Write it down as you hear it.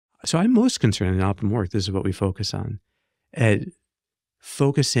So I'm most concerned in OptimalWork, this is what we focus on, at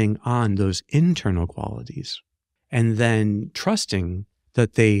focusing on those internal qualities and then trusting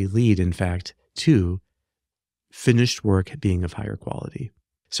that they lead, in fact, to finished work being of higher quality.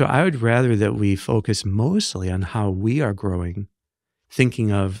 So I would rather that we focus mostly on how we are growing,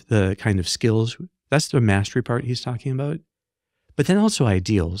 thinking of the kind of skills, that's the mastery part he's talking about, but then also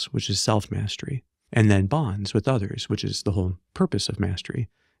ideals, which is self-mastery, and then bonds with others, which is the whole purpose of mastery,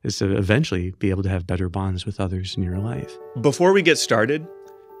 is to eventually be able to have better bonds with others in your life. Before we get started,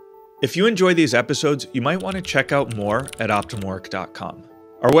 if you enjoy these episodes, you might want to check out more at OptimalWork.com.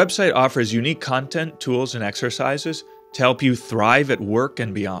 Our website offers unique content, tools, and exercises to help you thrive at work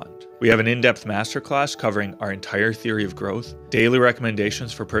and beyond. We have an in-depth masterclass covering our entire theory of growth, daily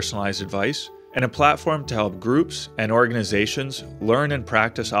recommendations for personalized advice, and a platform to help groups and organizations learn and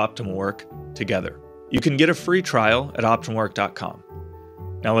practice optimal work together. You can get a free trial at OptimalWork.com.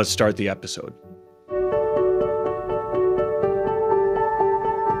 Now let's start the episode.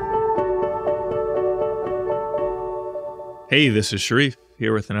 Hey, this is Sharif,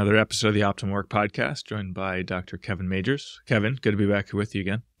 here with another episode of the Optimal Work podcast, joined by Dr. Kevin Majeres. Kevin, good to be back here with you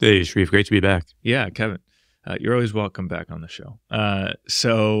again. Hey, Sharif, great to be back. Yeah, Kevin, you're always welcome back on the show.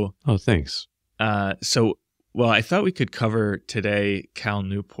 Oh, thanks. Well, I thought we could cover today Cal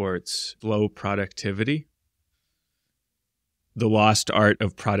Newport's Low Productivity, the Lost Art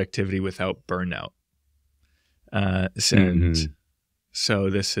of Productivity Without Burnout. So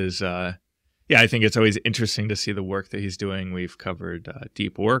this is... I think it's always interesting to see the work that he's doing. We've covered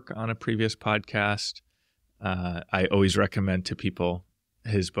deep work on a previous podcast. I always recommend to people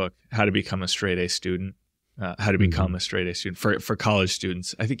his book, How to Become a Straight A Student, How to Become a Straight A Student for college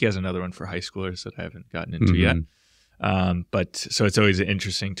students. I think he has another one for high schoolers that I haven't gotten into yet. So it's always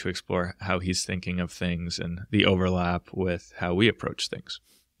interesting to explore how he's thinking of things and the overlap with how we approach things.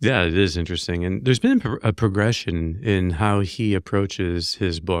 Yeah, it is interesting. And there's been a progression in how he approaches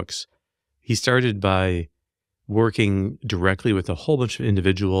his books. He started by working directly with a whole bunch of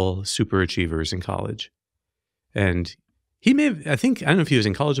individual superachievers in college. And he may have, I don't know if he was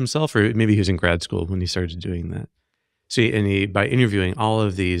in college himself or maybe he was in grad school when he started doing that. So by interviewing all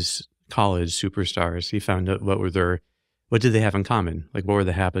of these college superstars, he found out what did they have in common? Like what were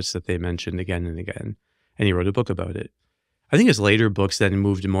the habits that they mentioned again and again? And he wrote a book about it. I think his later books then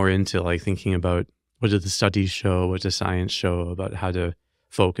moved more into like thinking about what did the studies show, what does science show about how to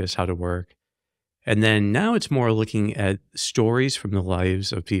focus, how to work. And then now it's more looking at stories from the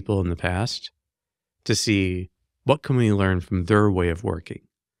lives of people in the past to see what can we learn from their way of working,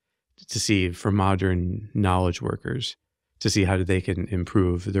 to see from modern knowledge workers, to see how they can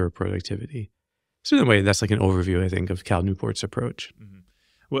improve their productivity. So in a way, that's like an overview, I think, of Cal Newport's approach. Mm-hmm.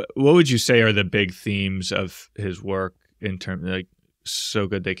 What would you say are the big themes of his work in terms of like So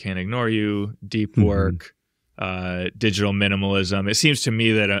Good They Can't Ignore You, deep work, digital minimalism? It seems to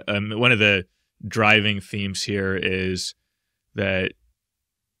me that one of the driving themes here is that,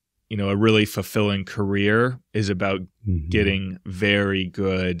 a really fulfilling career is about getting very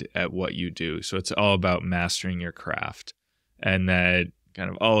good at what you do. So it's all about mastering your craft, and that kind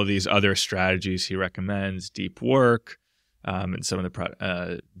of all of these other strategies he recommends, deep work, and some of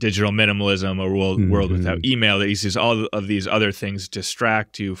the digital minimalism, a world without email, that he says all of these other things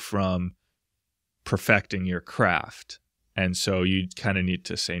distract you from perfecting your craft. And so you kind of need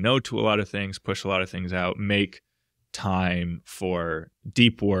to say no to a lot of things, push a lot of things out, make time for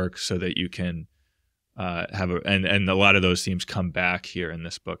deep work so that you can and a lot of those themes come back here in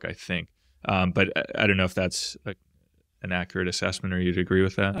this book, I think. But I don't know if that's an accurate assessment or you'd agree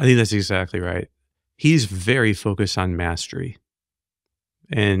with that. I think that's exactly right. He's very focused on mastery.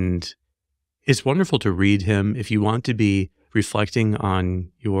 And it's wonderful to read him if you want to be reflecting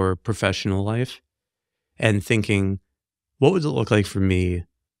on your professional life and thinking, what would it look like for me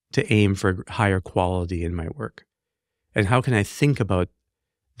to aim for higher quality in my work? And how can I think about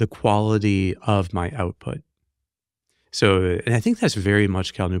the quality of my output? So, and I think that's very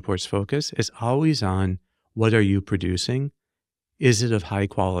much Cal Newport's focus. It's always on what are you producing? Is it of high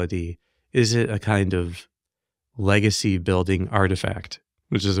quality? Is it a kind of legacy building artifact,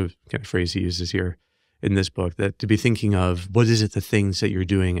 which is a kind of phrase he uses here in this book, that to be thinking of what is it the things that you're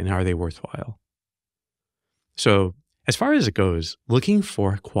doing and are they worthwhile? So as far as it goes, looking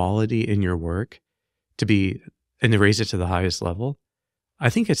for quality in your work to raise it to the highest level, I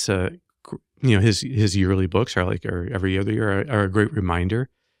think it's his yearly books or every other year are a great reminder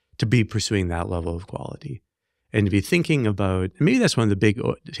to be pursuing that level of quality and to be thinking about, maybe that's one of the big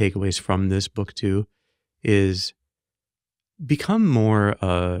takeaways from this book too, is become more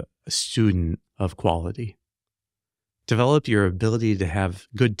a student of quality, develop your ability to have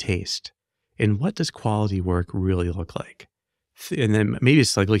good taste in what does quality work really look like. And then maybe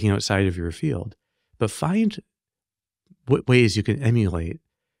it's like looking outside of your field, but find what ways you can emulate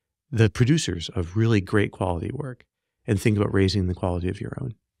the producers of really great quality work and think about raising the quality of your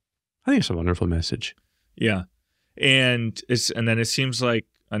own. I think it's a wonderful message. Yeah. And then it seems like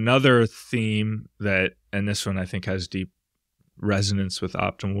another theme that, and this one I think has deep resonance with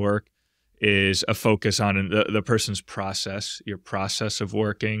optimal work, is a focus on the person's process, your process of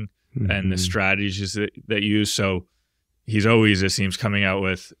working, and the strategies that you use. So he's always, it seems, coming out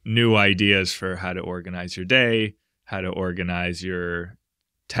with new ideas for how to organize your day, how to organize your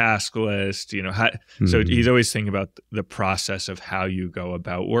task list, so he's always thinking about the process of how you go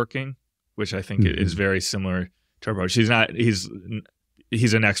about working, which I think is very similar to our approach.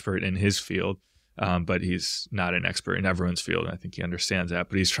 He's an expert in his field, but he's not an expert in everyone's field. And I think he understands that,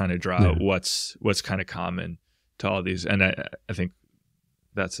 but he's trying to draw out what's kind of common to all these. And I think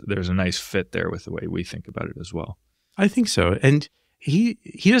there's a nice fit there with the way we think about it as well. I think so. And he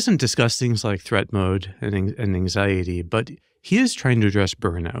doesn't discuss things like threat mode and anxiety, but he is trying to address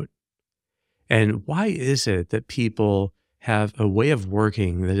burnout. And why is it that people have a way of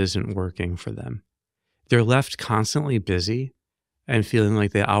working that isn't working for them? They're left constantly busy and feeling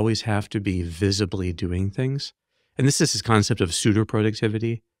like they always have to be visibly doing things. And this is this concept of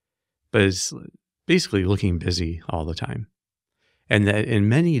pseudo-productivity, but it's basically looking busy all the time. And that in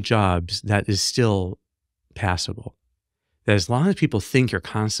many jobs, that is still passable. That as long as people think you're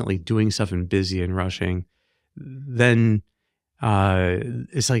constantly doing stuff and busy and rushing, then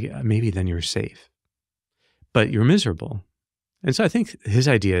it's like maybe then you're safe, but you're miserable. And so I think his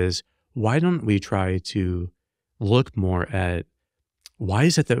idea is, why don't we try to look more at why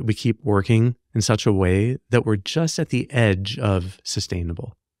is it that we keep working in such a way that we're just at the edge of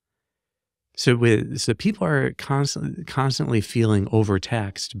sustainable? So people are constantly feeling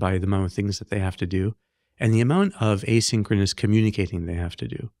overtaxed by the amount of things that they have to do and the amount of asynchronous communicating they have to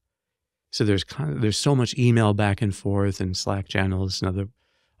do. So there's so much email back and forth and Slack channels and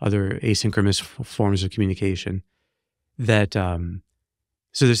other asynchronous forms of communication that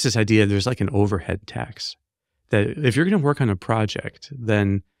so there's this idea, there's like an overhead tax, that if you're going to work on a project,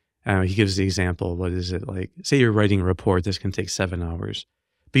 then he gives the example, what is it, like say you're writing a report, this can take 7 hours,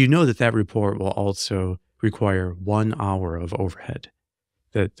 but you know that report will also require 1 hour of overhead,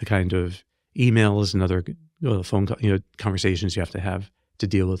 that the kind of emails and other phone conversations you have to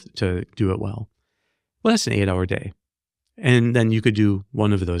deal with to do it well. Well, that's an 8-hour day. And then you could do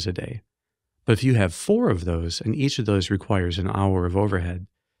one of those a day. But if you have 4 of those and each of those requires an hour of overhead,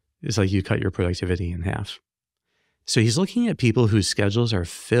 it's like you cut your productivity in half. So he's looking at people whose schedules are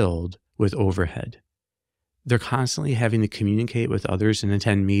filled with overhead. They're constantly having to communicate with others and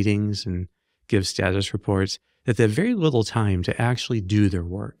attend meetings and give status reports, that they have very little time to actually do their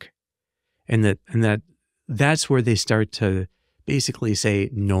work. And that's where they start to basically say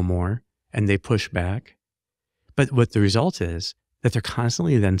no more, and they push back. But what the result is that they're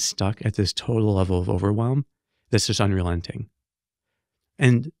constantly then stuck at this total level of overwhelm that's just unrelenting.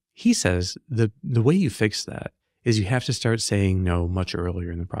 And he says the way you fix that is you have to start saying no much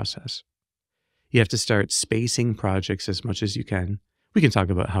earlier in the process. You have to start spacing projects as much as you can. We can talk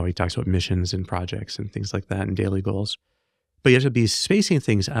about how he talks about missions and projects and things like that and daily goals. But you have to be spacing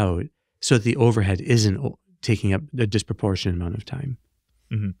things out so that the overhead isn't taking up a disproportionate amount of time.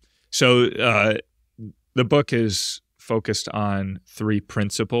 Mm-hmm. So the book is focused on 3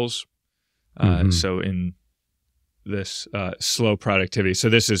 principles. So in this slow productivity, so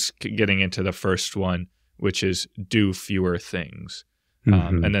this is getting into the first one, which is do fewer things.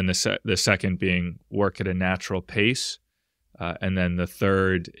 And then the second being work at a natural pace. And then the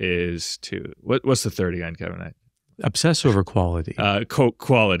third is what's the third again, Kevin? Obsess over quality.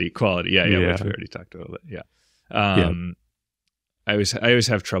 Quality. Yeah. Which we already talked about. Yeah. I always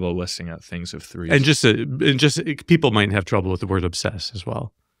have trouble listing out things of 3. And just people might have trouble with the word obsess as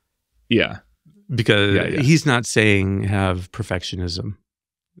well. Yeah. Because he's not saying have perfectionism.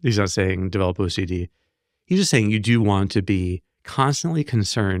 He's not saying develop OCD. He's just saying you do want to be constantly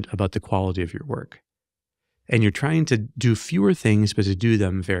concerned about the quality of your work. And you're trying to do fewer things, but to do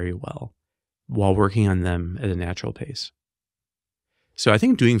them very well while working on them at a natural pace. So I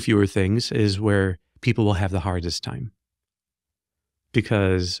think doing fewer things is where people will have the hardest time,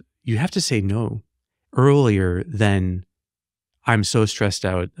 because you have to say no earlier than I'm so stressed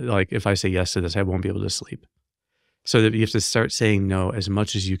out. Like if I say yes to this, I won't be able to sleep. So that you have to start saying no as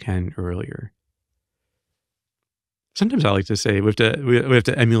much as you can earlier. Sometimes I like to say we have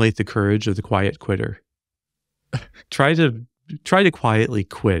to emulate the courage of the quiet quitter. Try to try to quietly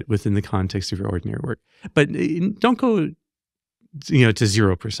quit within the context of your ordinary work. But don't go, to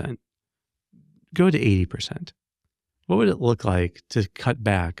 0%. Go to 80%. What would it look like to cut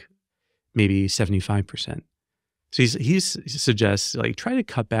back maybe 75%? So he suggests, like, try to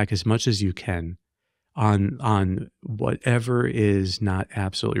cut back as much as you can on whatever is not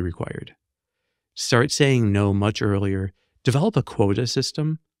absolutely required. Start saying no much earlier. Develop a quota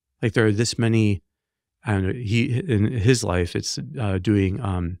system. Like, there are this many, I don't know, in his life, it's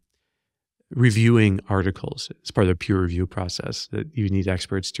doing reviewing articles. It's part of the peer review process that you need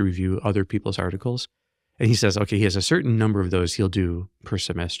experts to review other people's articles. And he says, okay, he has a certain number of those he'll do per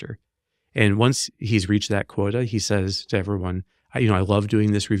semester. And once he's reached that quota, he says to everyone, I love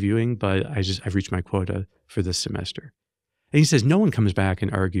doing this reviewing, but I've reached my quota for this semester. And he says, no one comes back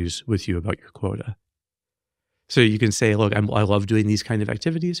and argues with you about your quota. So you can say, look, I love doing these kind of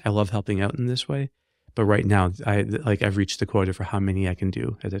activities. I love helping out in this way. But right now, I've reached the quota for how many I can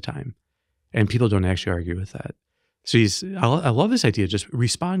do at a time. And people don't actually argue with that. So I love this idea. Just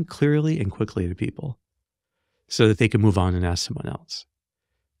respond clearly and quickly to people so that they can move on and ask someone else.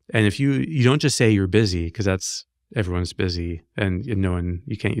 And if you don't just say you're busy, because everyone's busy, and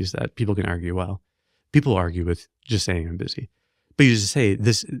you can't use that. People can argue well. People argue with just saying I'm busy. But you just say,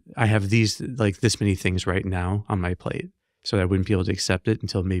 I have this many things right now on my plate, so I wouldn't be able to accept it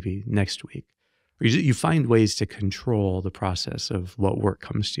until maybe next week. Or you find ways to control the process of what work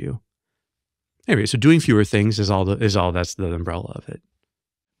comes to you. Anyway, so doing fewer things is all that's the umbrella of it.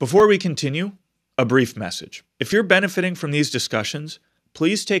 Before we continue, a brief message. If you're benefiting from these discussions,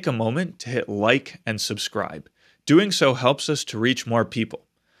 please take a moment to hit like and subscribe. Doing so helps us to reach more people.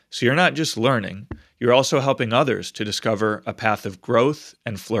 So you're not just learning, you're also helping others to discover a path of growth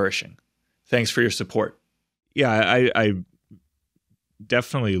and flourishing. Thanks for your support. Yeah, I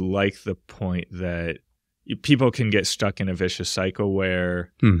definitely like the point that people can get stuck in a vicious cycle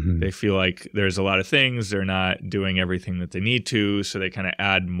where they feel like there's a lot of things, they're not doing everything that they need to, so they kind of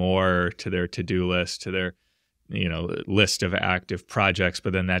add more to their to-do list, to their list of active projects,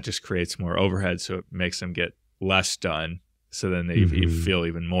 but then that just creates more overhead, so it makes them get less done. So then they feel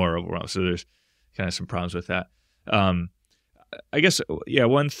even more overwhelmed. So there's kind of some problems with that. I guess,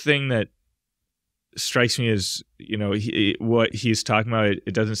 one thing that strikes me is, what he's talking about,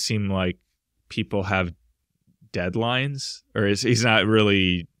 it doesn't seem like people have deadlines, or he's not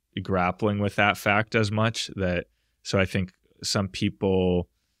really grappling with that fact as much. So I think some people,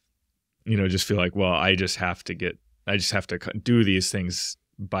 just feel like, well, I just have to do these things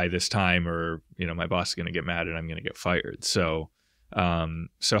by this time, or my boss is going to get mad and I'm going to get fired. So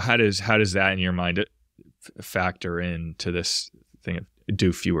how does that in your mind factor into this thing of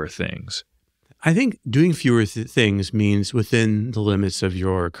do fewer things? I think doing fewer things means within the limits of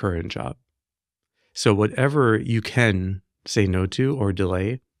your current job. So whatever you can say no to or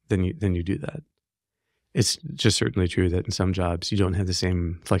delay, then you do that. It's just certainly true that in some jobs you don't have the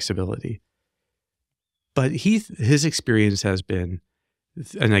same flexibility. But his experience has been,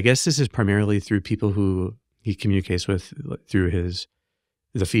 and I guess this is primarily through people who he communicates with through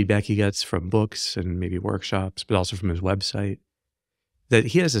the feedback he gets from books and maybe workshops, but also from his website, that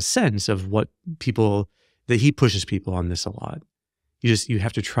he has a sense of that he pushes people on this a lot. You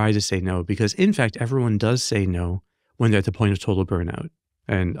have to try to say no, because in fact, everyone does say no when they're at the point of total burnout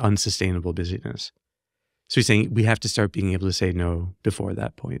and unsustainable busyness. So he's saying we have to start being able to say no before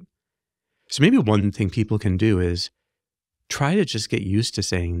that point. So maybe one thing people can do is try to just get used to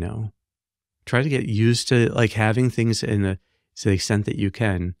saying no. Try to get used to having things to the extent that you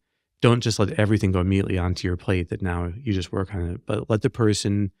can. Don't just let everything go immediately onto your plate that now you just work on it, but let the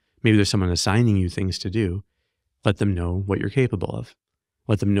person, maybe there's someone assigning you things to do, let them know what you're capable of.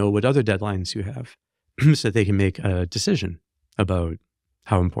 Let them know what other deadlines you have so that they can make a decision about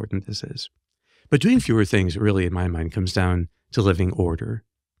how important this is. But doing fewer things really, in my mind, comes down to living order,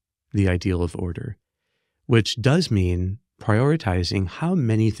 the ideal of order, which does mean prioritizing how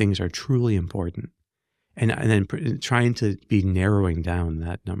many things are truly important and then trying to be narrowing down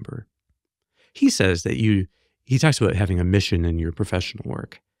that number. He says that he talks about having a mission in your professional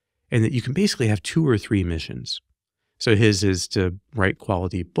work and that you can basically have 2 or 3 missions. So his is to write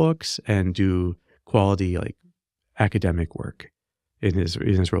quality books and do quality academic work in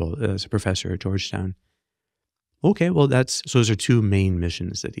his role as a professor at Georgetown. Okay, well those are 2 main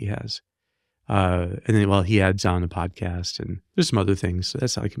missions that he has. And then he adds on a podcast and there's some other things. So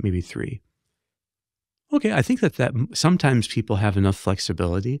that's maybe 3. Okay, I think that sometimes people have enough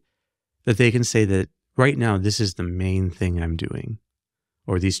flexibility that they can say that right now this is the main thing I'm doing,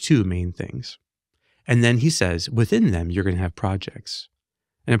 or these 2 main things. And then he says within them you're going to have projects.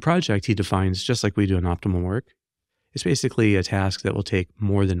 And a project he defines just like we do in OptimalWork It's basically a task that will take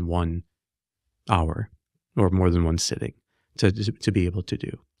more than 1 hour or more than one sitting to be able to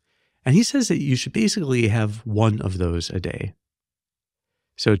do. And he says that you should basically have one of those a day.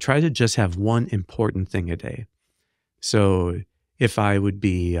 So try to just have one important thing a day. So if I would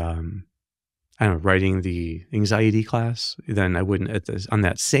be, I don't know, writing the anxiety class, then I wouldn't on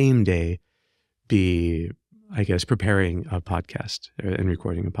that same day be, I guess, preparing a podcast and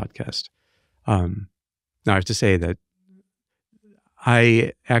recording a podcast. Now I have to say that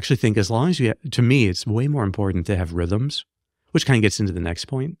I actually think as long as to me, it's way more important to have rhythms, which kind of gets into the next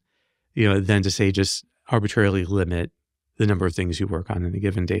point, than to say just arbitrarily limit the number of things you work on in a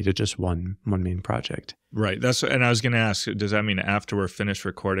given day to just one main project. Right. And I was going to ask, does that mean after we're finished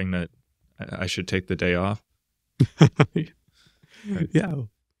recording that I should take the day off? Right. Yeah,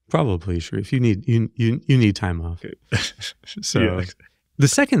 probably, Sharif. You need time off. Okay. So the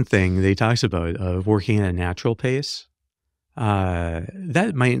second thing that he talks about of working at a natural pace, that's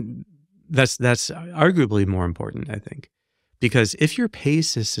arguably more important, I think, because if your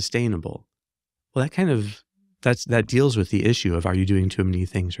pace is sustainable, well, that deals with the issue of, are you doing too many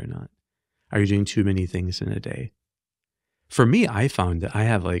things or not? Are you doing too many things in a day? For me, I found that I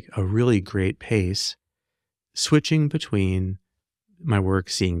have like a really great pace switching between my work,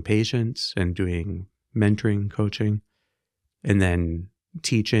 seeing patients and doing mentoring, coaching, and then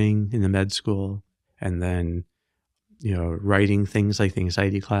teaching in the med school, and then, writing things like the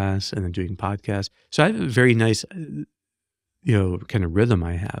anxiety class, and then doing podcasts. So I have a very nice, kind of rhythm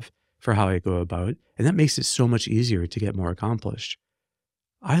I have for how I go about, and that makes it so much easier to get more accomplished.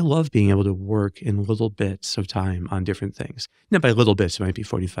 I love being able to work in little bits of time on different things. Now, by little bits, it might be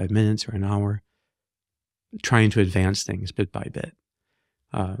 45 minutes or an hour, trying to advance things bit by bit.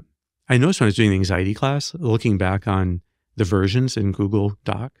 I noticed when I was doing the anxiety class, looking back on the versions in Google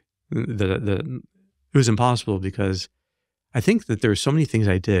Doc, it was impossible because I think that there were so many things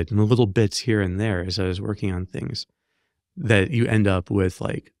I did in little bits here and there as I was working on things that you end up with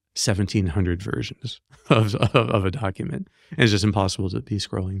like 1,700 versions of a document. And it's just impossible to be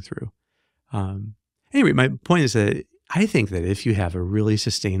scrolling through. Anyway, my point is that I think that if you have a really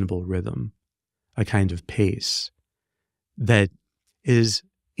sustainable rhythm, a kind of pace that is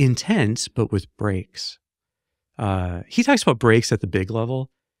intense, but with breaks. He talks about breaks at the big level,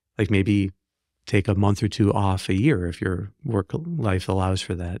 like maybe take a month or two off a year if your work life allows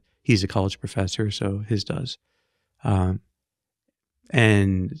for that. He's a college professor, so his does. And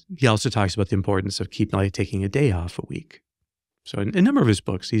he also talks about the importance of taking a day off a week. So in a number of his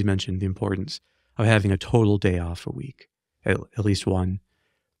books, he's mentioned the importance of having a total day off a week, at least one.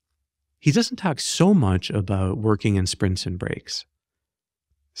 He doesn't talk so much about working in sprints and breaks.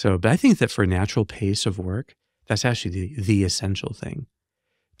 But I think that for a natural pace of work, that's actually the essential thing.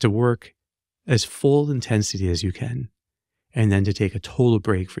 To work as full intensity as you can, and then to take a total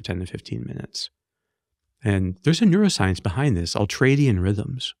break for 10 to 15 minutes. And there's a neuroscience behind this, ultradian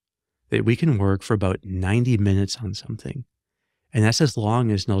rhythms, that we can work for about 90 minutes on something. And that's as long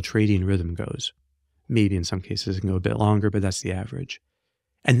as an ultradian rhythm goes. Maybe in some cases it can go a bit longer, but that's the average.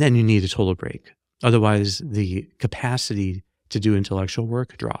 And then you need a total break. Otherwise, the capacity to do intellectual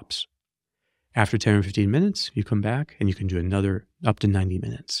work drops. After 10 or 15 minutes, you come back and you can do another up to 90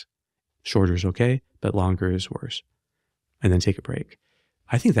 minutes. Shorter is okay, but longer is worse. And then take a break.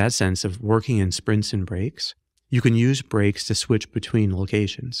 I think that sense of working in sprints and breaks, you can use breaks to switch between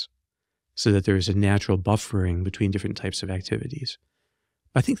locations so that there's a natural buffering between different types of activities.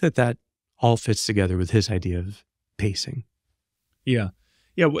 I think that all fits together with his idea of pacing. Yeah.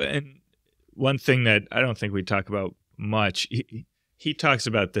 Yeah. And one thing that I don't think we talk about much, he talks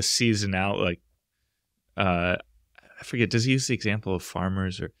about the seasonality, I forget, does he use the example of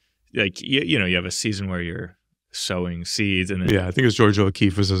farmers or like, you have a season where you're sowing seeds and then, yeah, I think it's George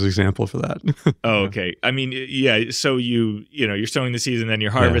O'Keeffe was his example for that. Oh, okay. I mean, yeah. So you're sowing the seeds and then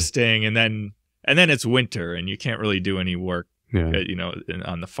you're harvesting, and then it's winter and you can't really do any work,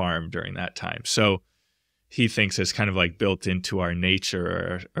 on the farm during that time. So he thinks it's kind of like built into our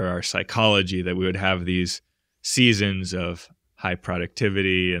nature or our psychology that we would have these seasons of high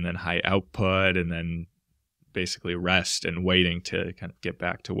productivity and then high output and then basically rest and waiting to kind of get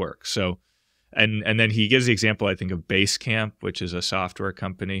back to work. So, and then he gives the example, I think, of Basecamp, which is a software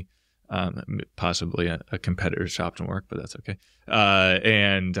company, possibly a competitor to OptimalWork, but that's okay.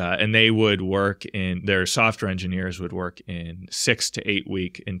 And they would work their software engineers would work in 6 to 8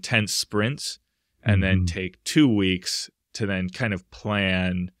 week intense sprints, and then take 2 weeks to then kind of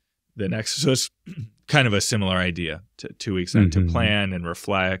plan the next. So it's kind of a similar idea to 2 weeks then to plan and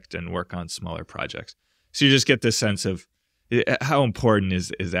reflect and work on smaller projects. So you just get this sense of how important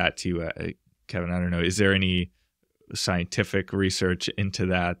is that to you, Kevin? I don't know. Is there any scientific research into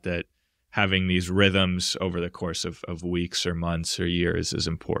that having these rhythms over the course of weeks or months or years is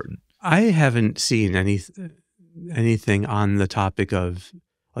important. I haven't seen anything on the topic of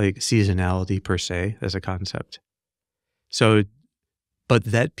like seasonality per se as a concept. So, but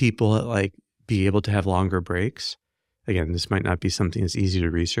that people like be able to have longer breaks. Again, this might not be something that's easy to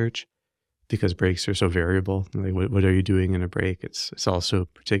research because breaks are so variable. Like, what are you doing in a break? It's also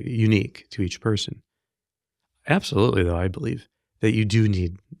unique to each person. Absolutely, though, I believe that you do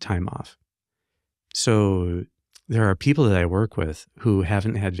need time off. So there are people that I work with who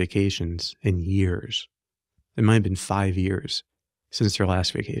haven't had vacations in years. It might have been 5 years since their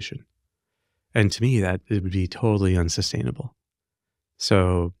last vacation. And to me, that it would be totally unsustainable.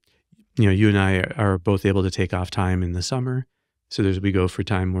 So, you and I are both able to take off time in the summer. So we go for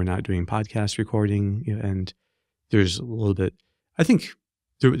time we're not doing podcast recording, and there's a little bit, I think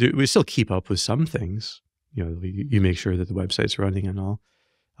we still keep up with some things. You make sure that the website's running and all.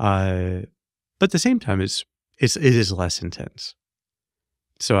 But at the same time, it is less intense.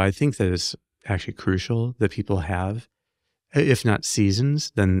 So I think that it's actually crucial that people have, if not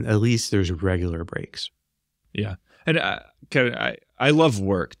seasons, then at least there's regular breaks. Yeah. And Kevin, I love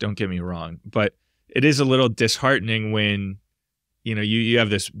work, don't get me wrong, but it is a little disheartening when, you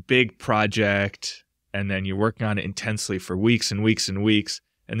have this big project and then you're working on it intensely for weeks and weeks and weeks,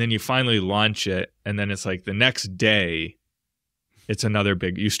 and then you finally launch it, and then it's like the next day,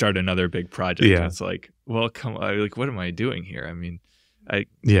 you start another big project. Yeah. And it's like, well, come on, like, what am I doing here? I mean,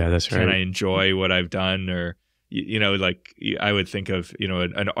 that's right. Can I enjoy what I've done? Or, like I would think of,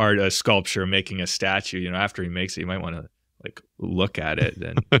 a sculpture making a statue, after he makes it, you might want to like look at it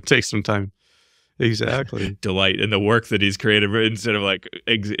and take some time. Exactly. Delight in the work that he's created instead of like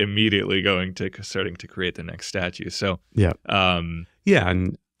immediately starting to create the next statue. So, yeah.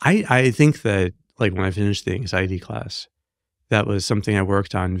 And I think that like when I finished the anxiety class, that was something I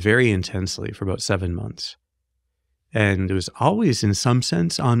worked on very intensely for about 7 months. And it was always in some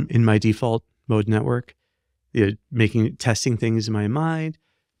sense in my default mode network, testing things in my mind,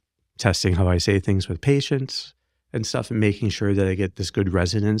 testing how I say things with patients and stuff, and making sure that I get this good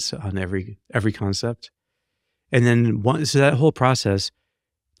resonance on every concept. And then so that whole process,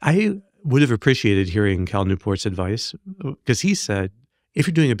 I would have appreciated hearing Cal Newport's advice, because he said, if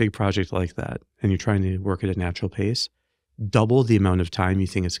you're doing a big project like that and you're trying to work at a natural pace, double the amount of time you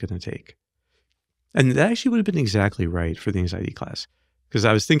think it's going to take. And that actually would have been exactly right for the anxiety class, because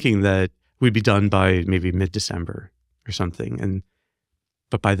I was thinking that we'd be done by maybe mid-December or something.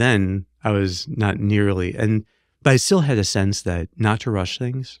 But by then I was not nearly, but I still had a sense that not to rush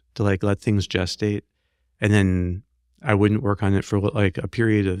things, to like let things gestate. And then I wouldn't work on it for like a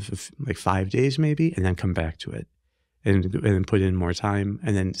period of like 5 days maybe, and then come back to it and then put in more time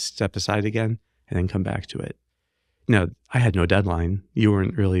and then step aside again and then come back to it. Now, I had no deadline. You were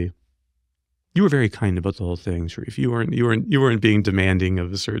very kind about the whole thing, Sharif. You weren't being demanding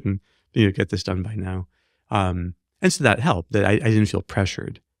of a certain, get this done by now. And so that helped, that I didn't feel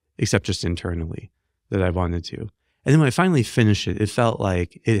pressured, except just internally, that I wanted to. And then when I finally finished it, it felt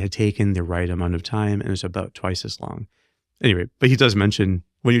like it had taken the right amount of time, and it was about twice as long. Anyway, but he does mention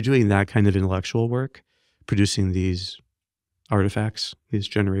when you're doing that kind of intellectual work, producing these artifacts, these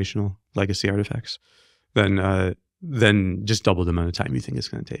generational legacy artifacts, then just double the amount of time you think it's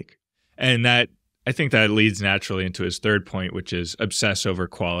going to take. And I think that leads naturally into his third point, which is obsess over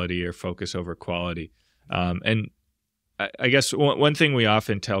quality or focus over quality. And I guess one thing we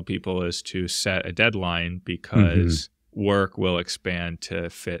often tell people is to set a deadline, because work will expand to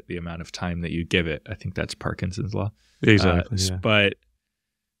fit the amount of time that you give it. I think that's Parkinson's law. Exactly. Yeah.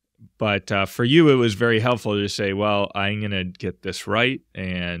 But for you, it was very helpful to say, well, I'm going to get this right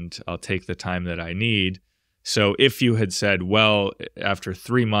and I'll take the time that I need. So if you had said, well, after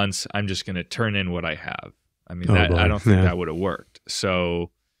 3 months, I'm just going to turn in what I have, I mean, I don't think that would have worked. So,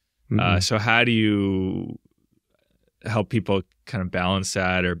 so how do you help people kind of balance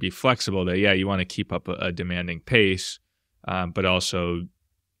that or be flexible that, you want to keep up a demanding pace, but also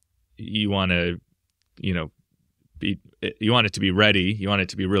you want to, you want it to be ready. You want it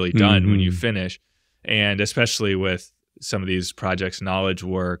to be really done when you finish. And especially with some of these projects, knowledge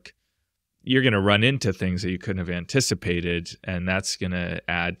work, you're going to run into things that you couldn't have anticipated, and that's going to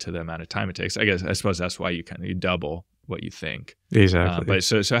add to the amount of time it takes. I suppose that's why you double what you think. Exactly. But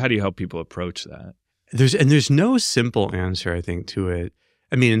so how do you help people approach that? There's no simple answer, I think, to it.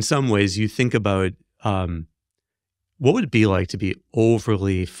 I mean, in some ways, you think about what would it be like to be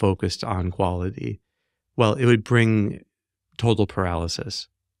overly focused on quality? Well, it would bring total paralysis.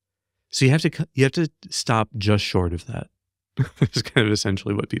 So you have to stop just short of that. It's kind of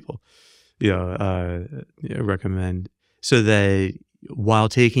essentially what people, recommend, so that while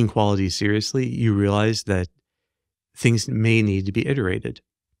taking quality seriously, you realize that things may need to be iterated,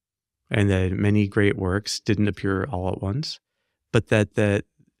 and that many great works didn't appear all at once, but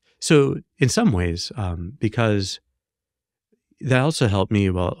so in some ways, because that also helped me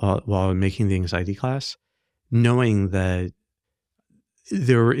while making the anxiety class, knowing that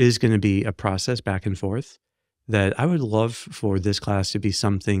there is going to be a process back and forth, that I would love for this class to be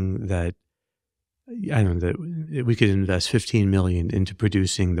something that, I don't know, that we could invest 15 million into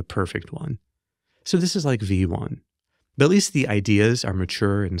producing the perfect one. So this is like V1, but at least the ideas are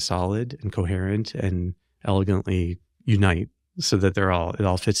mature and solid and coherent and elegantly unite so that it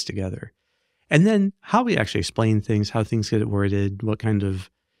all fits together. And then how we actually explain things, how things get worded, what kind of,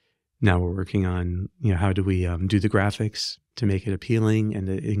 now we're working on, how do we do the graphics to make it appealing and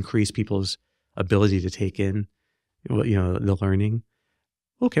to increase people's ability to take in, the learning.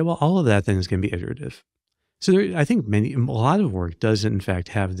 Okay, well, all of that then is going to be iterative. So I think a lot of work does in fact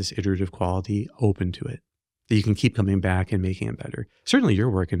have this iterative quality open to it, that you can keep coming back and making it better. Certainly your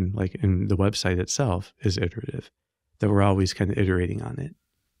work in the website itself is iterative, that we're always kind of iterating on it.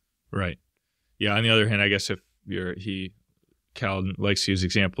 Right. Yeah. On the other hand, I guess if Cal likes to use the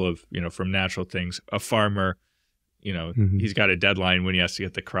example of, from natural things, a farmer, he's got a deadline when he has to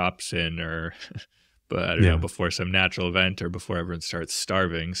get the crops in, or, but I don't know, before some natural event or before everyone starts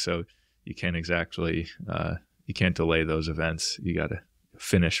starving. So you can't exactly, you can't delay those events. You got to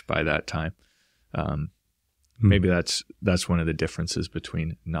finish by that time. Maybe that's one of the differences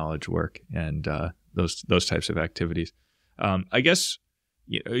between knowledge work and those types of activities. I guess,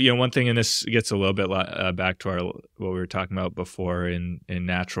 one thing, and this gets a little bit back to what we were talking about before in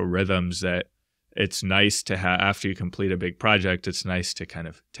natural rhythms, that it's nice to have, after you complete a big project, it's nice to kind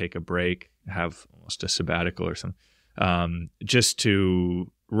of take a break, have almost a sabbatical or something, just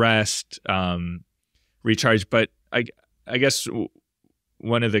to rest, recharge. But I guess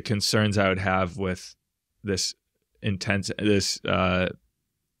one of the concerns I would have with this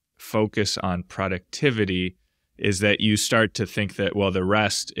focus on productivity is that you start to think that, well, the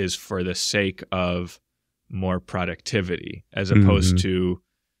rest is for the sake of more productivity, as opposed to,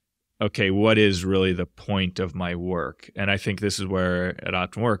 okay, what is really the point of my work? And I think this is where at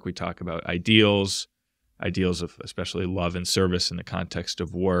OptimalWork we talk about ideals of especially love and service in the context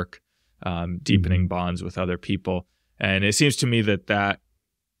of work, deepening bonds with other people. And it seems to me that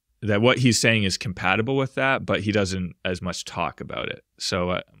what he's saying is compatible with that, but he doesn't as much talk about it.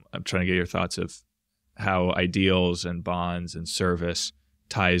 So I'm trying to get your thoughts of how ideals and bonds and service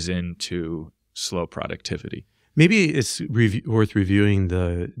ties into slow productivity. Maybe it's worth reviewing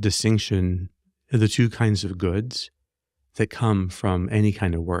the distinction of the two kinds of goods that come from any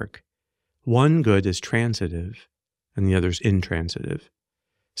kind of work. One good is transitive and the other is intransitive.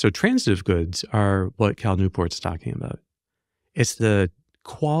 So transitive goods are what Cal Newport's talking about. It's the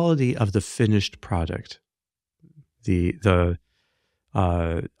quality of the finished product, the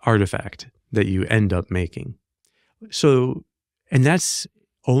artifact that you end up making. So, and that's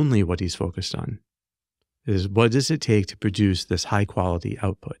only what he's focused on, is what does it take to produce this high quality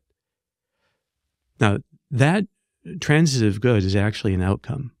output? Now, that transitive good is actually an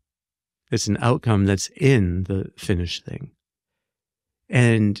outcome. It's an outcome that's in the finished thing.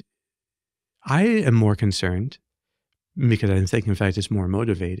 And I am more concerned, because I think, in fact, it's more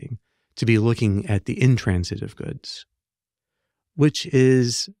motivating to be looking at the intransitive goods, which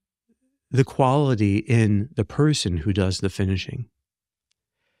is the quality in the person who does the finishing.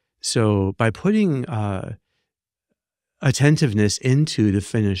 So by putting attentiveness into the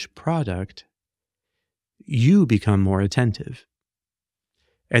finished product, you become more attentive.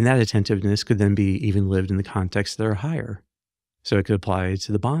 And that attentiveness could then be even lived in the contexts that are higher. So it could apply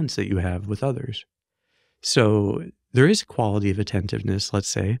to the bonds that you have with others. So there is a quality of attentiveness, let's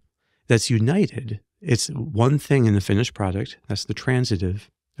say, that's united. It's one thing in the finished product, that's the transitive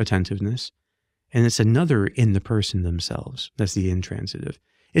attentiveness, and it's another in the person themselves, that's the intransitive.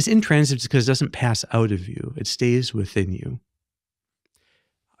 It's intransitive because it doesn't pass out of you, it stays within you.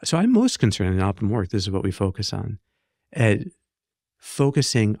 So I'm most concerned in OptimalWork, this is what we focus on, at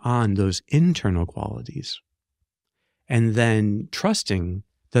focusing on those internal qualities, and then trusting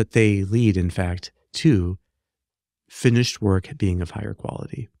that they lead, in fact, to finished work being of higher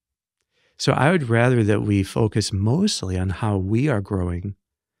quality. So I would rather that we focus mostly on how we are growing,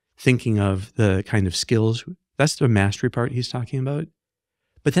 thinking of the kind of skills, that's the mastery part he's talking about,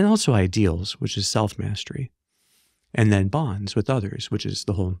 but then also ideals, which is self-mastery, and then bonds with others, which is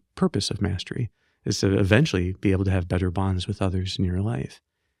the whole purpose of mastery, is to eventually be able to have better bonds with others in your life.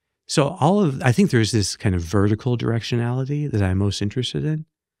 So I think there's this kind of vertical directionality that I'm most interested in.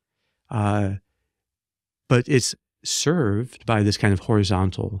 But it's served by this kind of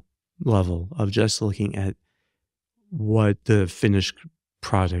horizontal level of just looking at what the finished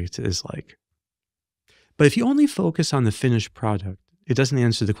product is like. But if you only focus on the finished product, it doesn't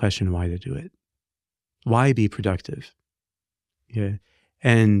answer the question why to do it. Why be productive? Yeah.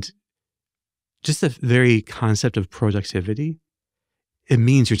 And just the very concept of productivity, it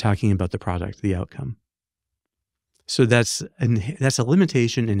means you're talking about the product, the outcome. So that's a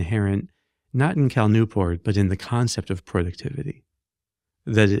limitation inherent, not in Cal Newport, but in the concept of productivity,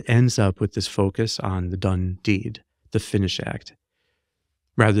 that it ends up with this focus on the done deed, the finish act,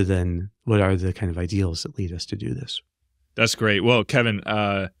 rather than what are the kind of ideals that lead us to do this. That's great. Well, Kevin,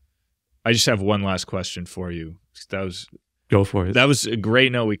 I just have one last question for you. Go for it. That was a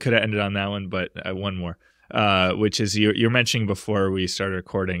great note. We could have ended on that one, but one more, which is you're mentioning before we started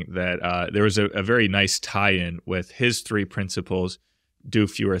recording that there was a very nice tie-in with his 3 principles: do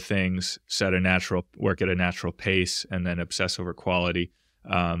fewer things, work at a natural pace, and then obsess over quality,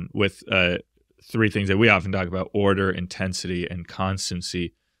 with 3 things that we often talk about: order, intensity, and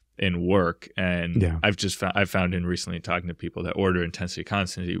constancy in work. And yeah. I've found in recently talking to people that order, intensity,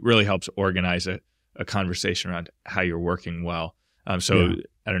 constancy really helps organize a conversation around how you're working well. So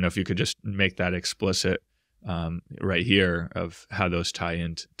I don't know if you could just make that explicit right here of how those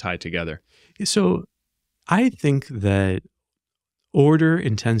tie together. So I think that order,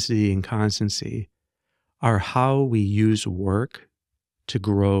 intensity, and constancy are how we use work to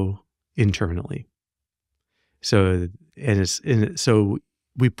grow internally. So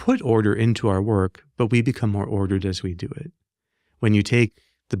we put order into our work, but we become more ordered as we do it. When you take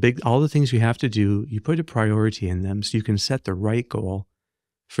all the things you have to do, you put a priority in them so you can set the right goal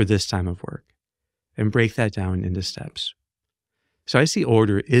for this time of work and break that down into steps. So I see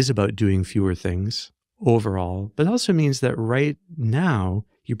order is about doing fewer things overall, but also means that right now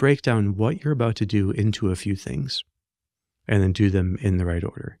you break down what you're about to do into a few things and then do them in the right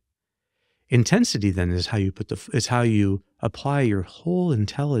order. Intensity then is how you apply your whole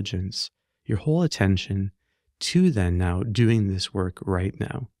intelligence, your whole attention to then now doing this work right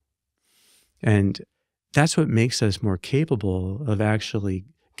now. And that's what makes us more capable of actually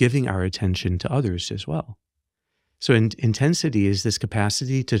giving our attention to others as well. So intensity is this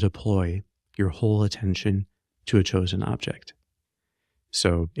capacity to deploy your whole attention to a chosen object.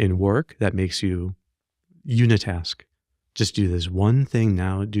 So in work, that makes you unitask. Just do this one thing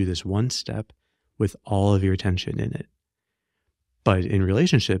now, do this one step with all of your attention in it. But in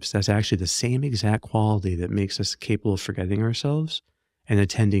relationships, that's actually the same exact quality that makes us capable of forgetting ourselves and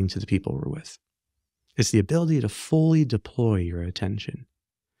attending to the people we're with. It's the ability to fully deploy your attention.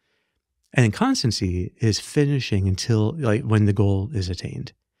 And constancy is finishing until when the goal is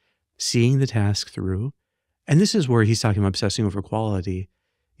attained, seeing the task through. And this is where he's talking about obsessing over quality,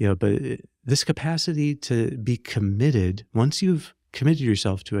 but this capacity to be committed, once you've committed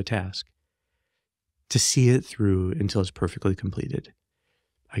yourself to a task, to see it through until it's perfectly completed.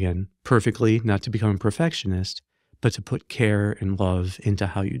 Again, perfectly, not to become a perfectionist, but to put care and love into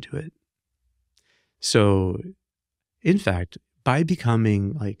how you do it. So, in fact, by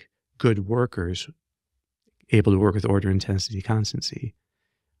becoming good workers, able to work with order, intensity, constancy,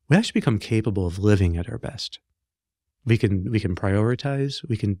 we actually become capable of living at our best. We can prioritize,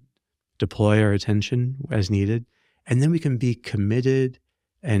 we can deploy our attention as needed, and then we can be committed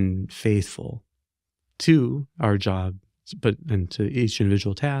and faithful to our job, and to each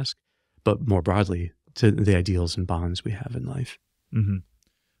individual task, but more broadly to the ideals and bonds we have in life. Mm-hmm.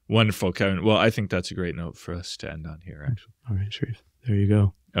 Wonderful, Kevin. Well, I think that's a great note for us to end on here, actually. All right, Sharif. There you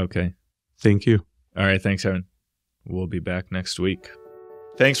go. Okay. Thank you. All right. Thanks, Kevin. We'll be back next week.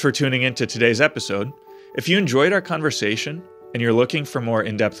 Thanks for tuning in to today's episode. If you enjoyed our conversation and you're looking for more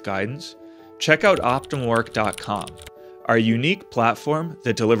in-depth guidance, check out OptimalWork.com, our unique platform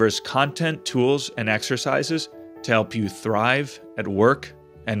that delivers content, tools, and exercises to help you thrive at work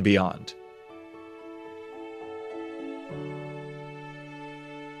and beyond.